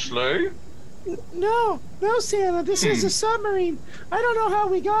isn't my sleigh? No, Santa, this is a submarine. I don't know how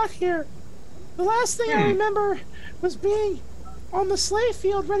we got here. The last thing I remember was being on the sleigh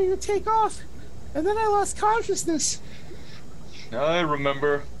field ready to take off, and then I lost consciousness. I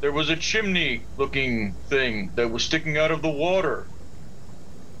remember. There was a chimney-looking thing that was sticking out of the water.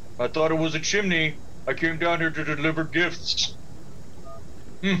 I thought it was a chimney. I came down here to deliver gifts.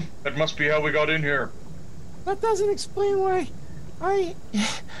 That must be how we got in here. That doesn't explain why I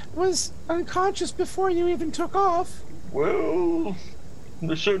was unconscious before you even took off. Well,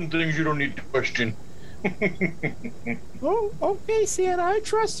 there's certain things you don't need to question. Oh, okay, Santa. I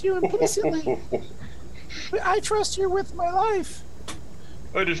trust you implicitly. I trust you with my life.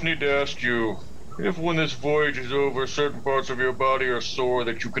 I just need to ask you, if when this voyage is over, certain parts of your body are sore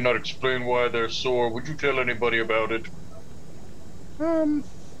that you cannot explain why they're sore, would you tell anybody about it?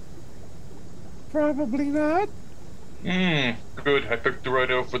 Probably not. Good. I picked the right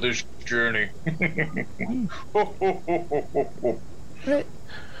out for this journey.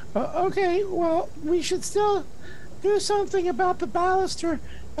 Okay, well, we should still do something about the ballast.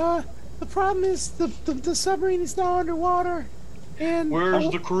 The problem is the submarine is now underwater, and where's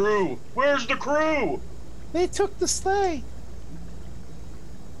the crew? Where's the crew? They took the sleigh.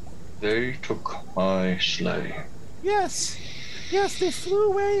 They took my sleigh. Yes, they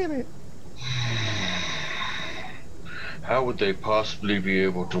flew away in it. How would they possibly be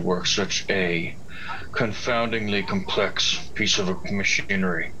able to work such a confoundingly complex piece of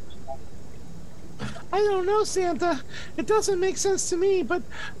machinery? I don't know, Santa. It doesn't make sense to me, but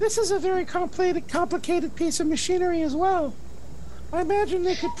this is a very complicated piece of machinery as well. I imagine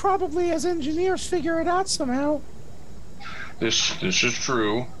they could probably, as engineers, figure it out somehow. This is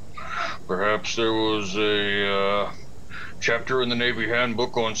true. Perhaps there was a chapter in the Navy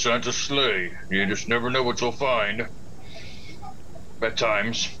handbook on Santa's sleigh. You just never know what you'll find. At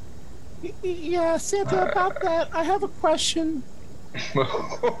times. Yeah, Santa, about that, I have a question.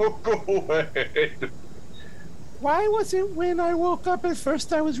 Go ahead. Why was it when I woke up at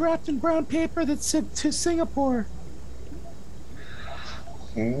first I was wrapped in brown paper that said to Singapore?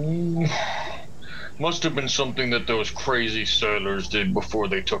 You Must have been something that those crazy sailors did before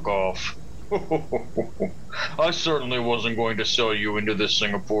they took off. I certainly wasn't going to sell you into the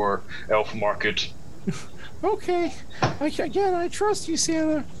Singapore elf market. Okay. I trust you,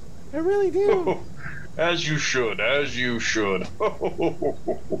 Santa. I really do. As you should, as you should.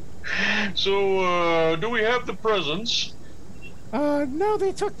 So, do we have the presents? No,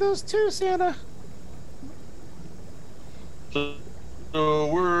 they took those too, Santa. So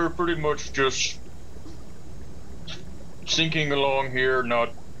we're pretty much just sinking along here,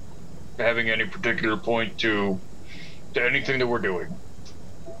 not having any particular point to anything that we're doing.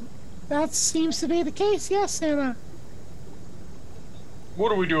 That seems to be the case, yes, Santa. What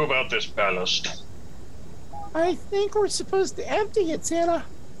do we do about this ballast? I think we're supposed to empty it, Santa.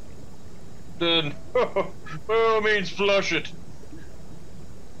 Then, by all means, flush it.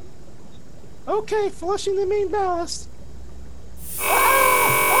 Okay, flushing the main ballast. For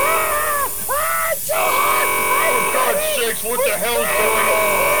God's sakes, what the hell's going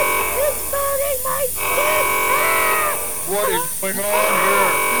on? It's burning my skin! What is going on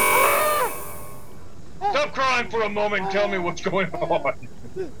here? Stop crying for a moment and tell me what's going on.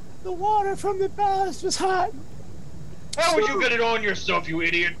 The water from the ballast was hot. How would you get it on yourself, you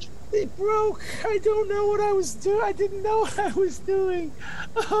idiot? It broke. I don't know what I was doing. I didn't know what I was doing.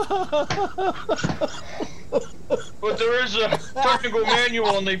 But there is a technical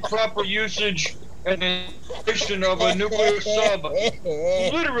manual on the proper usage and installation of a nuclear sub.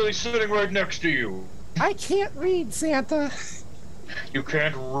 Literally sitting right next to you. I can't read, Santa. You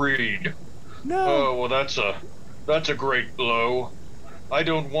can't read. No. Oh, well, that's a great blow. I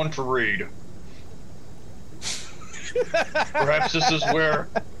don't want to read. Perhaps this is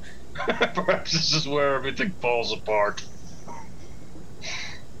where everything falls apart.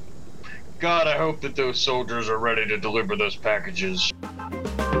 God, I hope that those soldiers are ready to deliver those packages.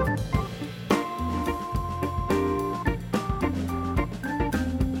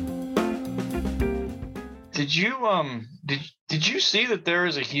 Did you see that there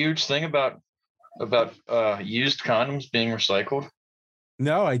is a huge thing about used condoms being recycled?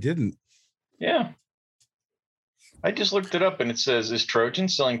 No, I didn't. Yeah. I just looked it up and it says, is Trojan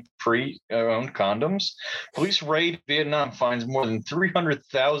selling pre-owned condoms? Police raid Vietnam finds more than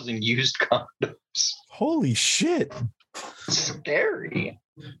 300,000 used condoms. Holy shit. Scary.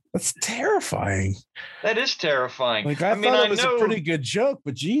 That's terrifying. That is terrifying. Like, I thought it was a pretty good joke,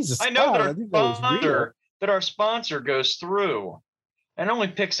 but Jesus. I know God, that our sponsor goes through and only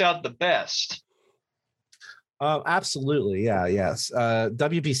picks out the best. Absolutely. Yeah. Yes.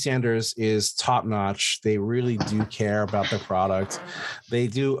 WP Sanders is top notch. They really do care about their product. They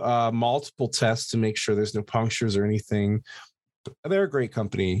do multiple tests to make sure there's no punctures or anything. They're a great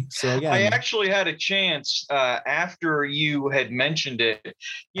company. So again, I actually had a chance after you had mentioned it.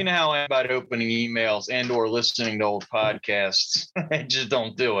 You know how I'm about opening emails and or listening to old podcasts. I just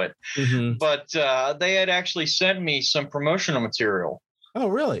don't do it. Mm-hmm. But they had actually sent me some promotional material. Oh,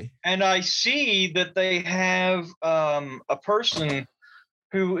 really? And I see that they have a person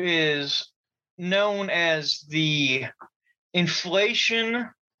who is known as the inflation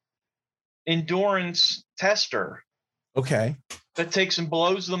endurance tester. Okay. That takes and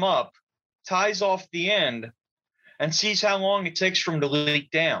blows them up, ties off the end, and sees how long it takes for them to leak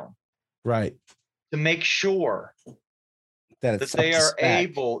down. Right. To make sure that they are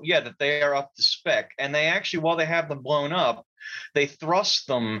able, that they are up to spec. And they actually, while they have them blown up, they thrust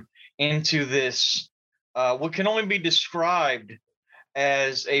them into this, what can only be described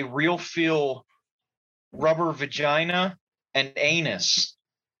as a real feel rubber vagina and anus.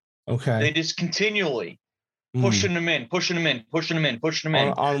 Okay. They just continually pushing them in. On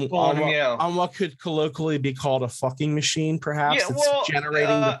what could colloquially be called a fucking machine, perhaps. It's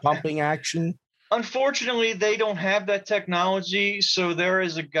generating the pumping action. Unfortunately, they don't have that technology. So there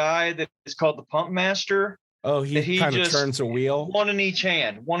is a guy that is called the pump master. Oh, he kind of turns a wheel. One in each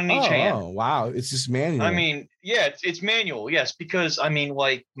hand. hand. Oh, wow. It's just manual. I mean, yeah, it's manual. Yes, because I mean,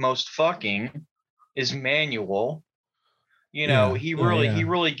 like most fucking is manual. You know, he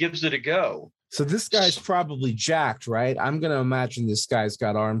really gives it a go. So this guy's probably jacked, right? I'm going to imagine this guy's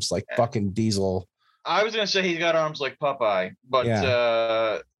got arms like fucking Diesel. I was going to say he's got arms like Popeye,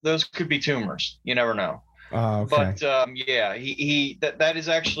 but those could be tumors. You never know. Oh, okay. But that is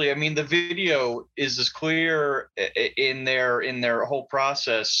actually, I mean, the video is as clear in their whole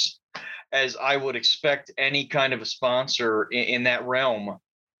process as I would expect any kind of a sponsor in that realm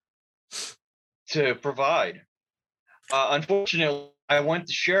to provide. Unfortunately, I went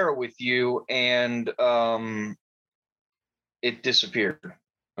to share it with you and it disappeared.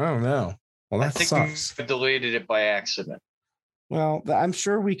 Oh no. Well, that sucks. I deleted it by accident. Well, I'm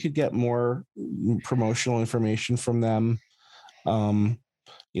sure we could get more promotional information from them. You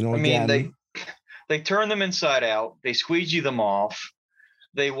know, I mean, again, they turn them inside out, they squeegee them off,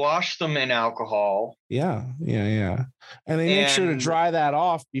 they wash them in alcohol. yeah, and they make sure to And dry that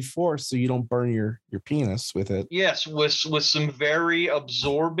off before, so you don't burn your penis with it. yes, with some very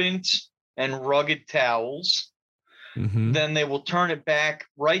absorbent and rugged towels. Mhm. Then they will turn it back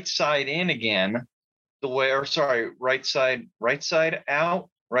right side in again, right side out,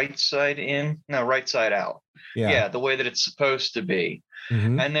 right side in, no, right side out. Yeah, the way that it's supposed to be.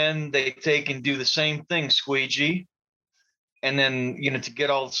 Mhm. And then they take and do the same thing, squeegee, and then, you know, to get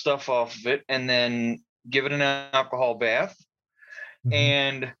all the stuff off of it, and then give it an alcohol bath. Mhm.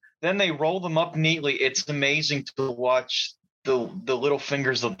 And then they roll them up neatly. It's amazing to watch the little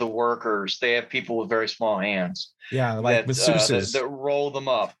fingers of the workers. They have people with very small hands. Yeah, like masseuses. That roll them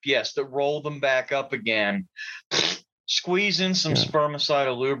up. Yes, that roll them back up again. Squeeze in some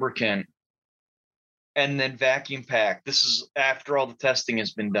spermicidal lubricant, and then vacuum pack. This is after all the testing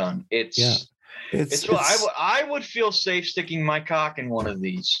has been done. I would feel safe sticking my cock in one of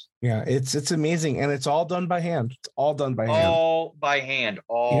these. Yeah, it's amazing, and it's all done by hand. It's all done by hand. All by hand.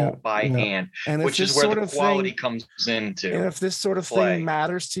 And which is where the quality comes into. And if this sort of play. thing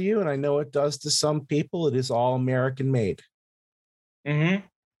matters to you, and I know it does to some people, it is all American made. Mm-hmm.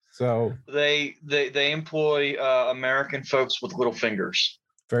 So they employ American folks with little fingers.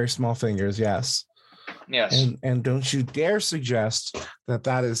 Very small fingers, yes. Yes. And don't you dare suggest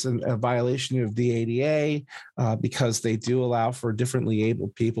that is a violation of the ADA, because they do allow for differently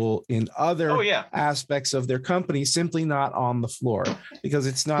abled people in other aspects of their company, simply not on the floor, because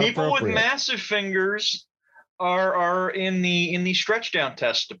it's not people with massive fingers are in the stretch down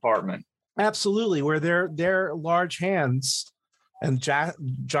test department. Absolutely, where their large hands and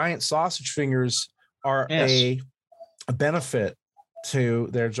giant sausage fingers are a benefit to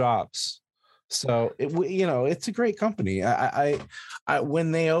their jobs. So it's a great company. I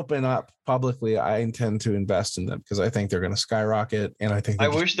when they open up publicly, I intend to invest in them because I think they're going to skyrocket. And I think I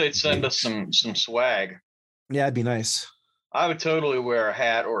wish they'd send us some swag. Yeah, it'd be nice. I would totally wear a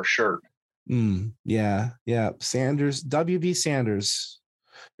hat or a shirt. Yeah. Sanders, WB Sanders.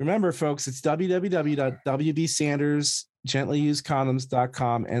 Remember, folks, it's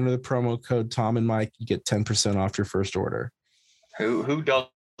www.wbsandersgentlyusedcondoms.com. Enter the promo code Tom and Mike. You get 10% off your first order. Who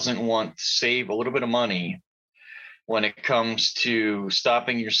doesn't want to save a little bit of money when it comes to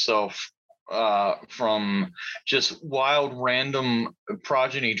stopping yourself from just wild random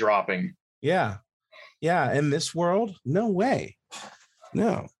progeny dropping? Yeah. In this world, no way.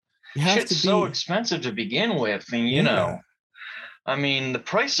 No. Shit's so expensive to begin with, and you know, I mean, the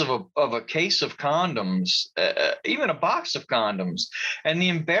price of a case of condoms, even a box of condoms, and the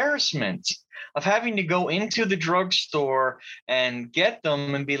embarrassment of having to go into the drugstore and get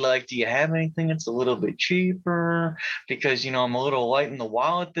them and be like, do you have anything that's a little bit cheaper? Because, you know, I'm a little light in the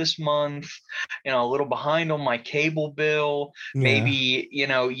wallet this month, you know, a little behind on my cable bill. Yeah. Maybe, you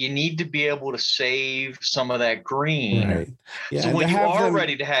know, you need to be able to save some of that green. Right. Yeah, so when you are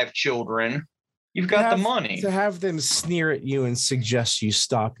ready to have children, you've got the money. To have them sneer at you and suggest you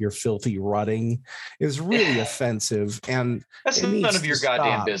stop your filthy rutting is really offensive. And that's none of your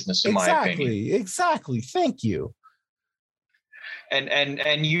goddamn business, in my opinion. Exactly. Thank you.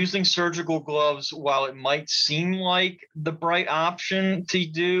 And using surgical gloves, while it might seem like the bright option to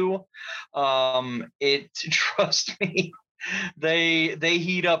do, trust me, they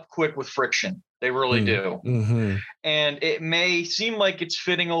heat up quick with friction. They really do. Mm-hmm. And it may seem like it's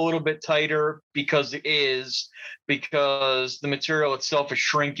fitting a little bit tighter because it is, because the material itself is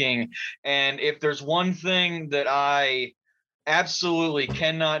shrinking. And if there's one thing that I absolutely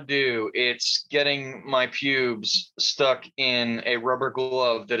cannot do, it's getting my pubes stuck in a rubber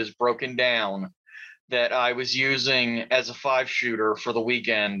glove that is broken down that I was using as a 5-shooter for the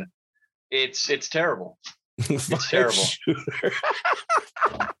weekend. It's terrible. It's terrible.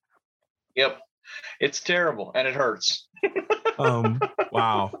 Yep. It's terrible and it hurts.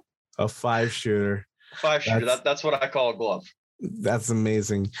 Wow. A 5-shooter. 5-shooter. That's what I call a glove. That's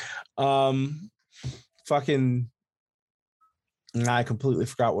amazing. I completely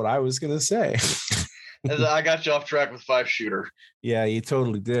forgot what I was going to say. I got you off track with 5-shooter. Yeah, you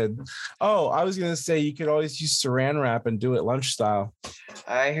totally did. Oh, I was going to say you could always use saran wrap and do it lunch style.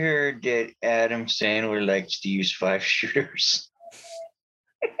 I heard that Adam Sandler likes to use 5-shooters.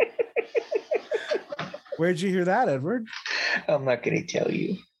 Where'd you hear that, Edward? I'm not going to tell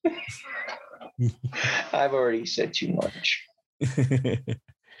you. I've already said too much.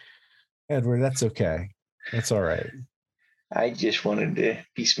 Edward, that's okay. That's all right. I just wanted to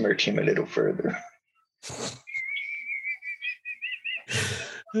besmirch him a little further.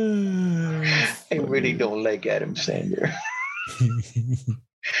 I really don't like Adam Sandler.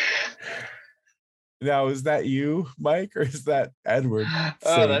 Now, is that you, Mike, or is that Edward? Oh,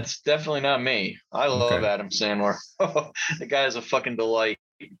 saying- that's definitely not me. I love Okay. Adam Sandler. The guy is a fucking delight.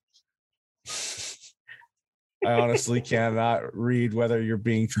 I honestly cannot read whether you're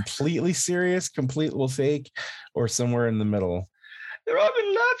being completely serious, completely fake, or somewhere in the middle. They're all gonna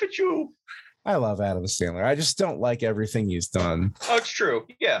laugh at you. I love Adam Sandler. I just don't like everything he's done. Oh, it's true.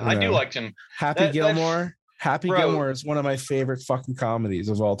 Yeah, I do Yeah. like him. Happy That- Gilmore. Happy Bro. Gilmore is one of my favorite fucking comedies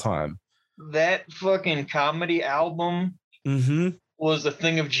of all time. That fucking comedy album Mm-hmm. was a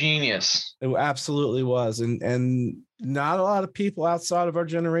thing of genius. It absolutely was. And not a lot of people outside of our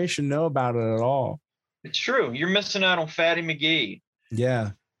generation know about it at all. It's true. You're missing out on Fatty McGee.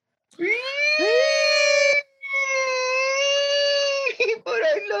 Yeah. But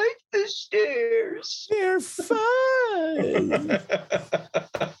I like the stairs. They're fun.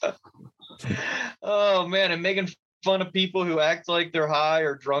 Oh man, and making fun of people who act like they're high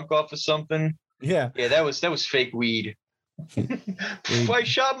or drunk off of something. Yeah. Yeah, that was fake weed. I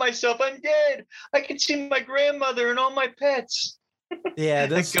shot myself. I'm dead. I can see my grandmother and all my pets. Yeah.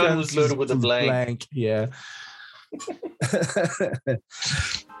 That This gun was loaded with a blank. Yeah.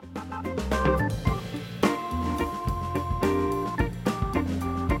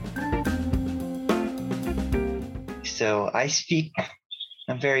 So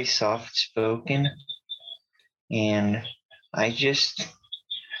I'm very soft spoken, and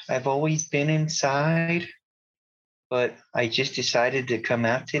I've always been inside, but I just decided to come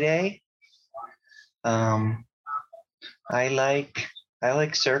out today. I like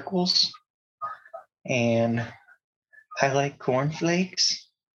circles, and I like cornflakes,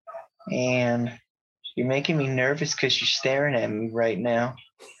 and you're making me nervous because you're staring at me right now,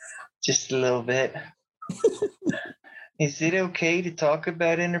 just a little bit. Is it okay to talk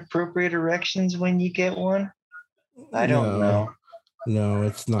about inappropriate erections when you get one? I don't know, No,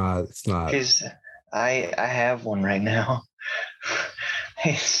 it's not. It's not. because I have one right now.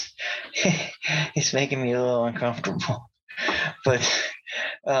 It's making me a little uncomfortable, but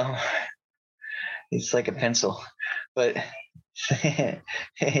it's like a pencil, but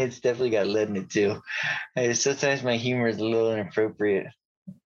it's definitely got lead in it too. Sometimes my humor is a little inappropriate,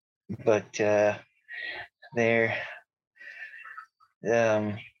 but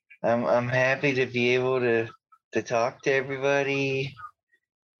I'm happy to be able to talk to everybody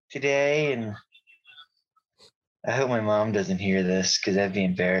today, and I hope my mom doesn't hear this because that'd be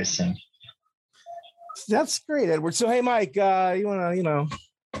embarrassing. That's great, Edward. So, hey, Mike, you want to,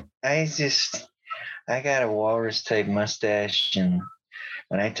 I got a walrus type mustache, and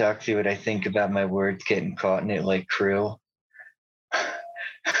when I talk through it, I think about my words getting caught in it like krill.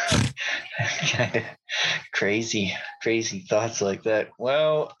 Kind of crazy thoughts like that.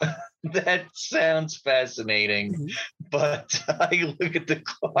 Well, that sounds fascinating, but I look at the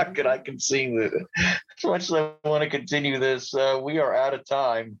clock and I can see that as much as I want to continue this, we are out of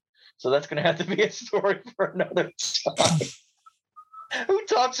time. So that's going to have to be a story for another time. Who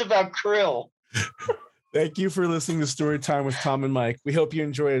talks about krill? Thank you for listening to Story Time with Tom and Mike. We hope you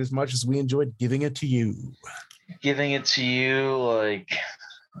enjoyed it as much as we enjoyed giving it to you. Giving it to you, like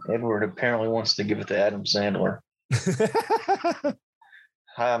Edward apparently wants to give it to Adam Sandler.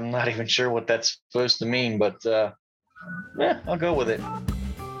 I'm not even sure what that's supposed to mean, but yeah, I'll go with it.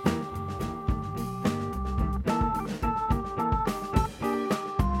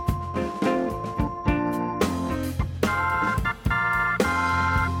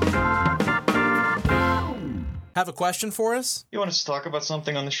 Have a question for us? You want us to talk about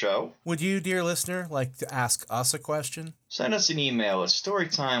something on the show? Would you, dear listener, like to ask us a question? Send us an email at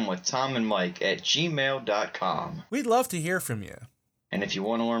storytimewithtomandmike@gmail.com. We'd love to hear from you. And if you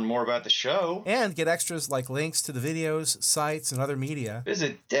want to learn more about the show, And get extras like links to the videos, sites, and other media.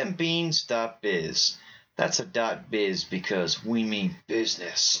 visit dembeans.biz. That's a .biz because we mean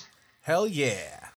business. Hell yeah.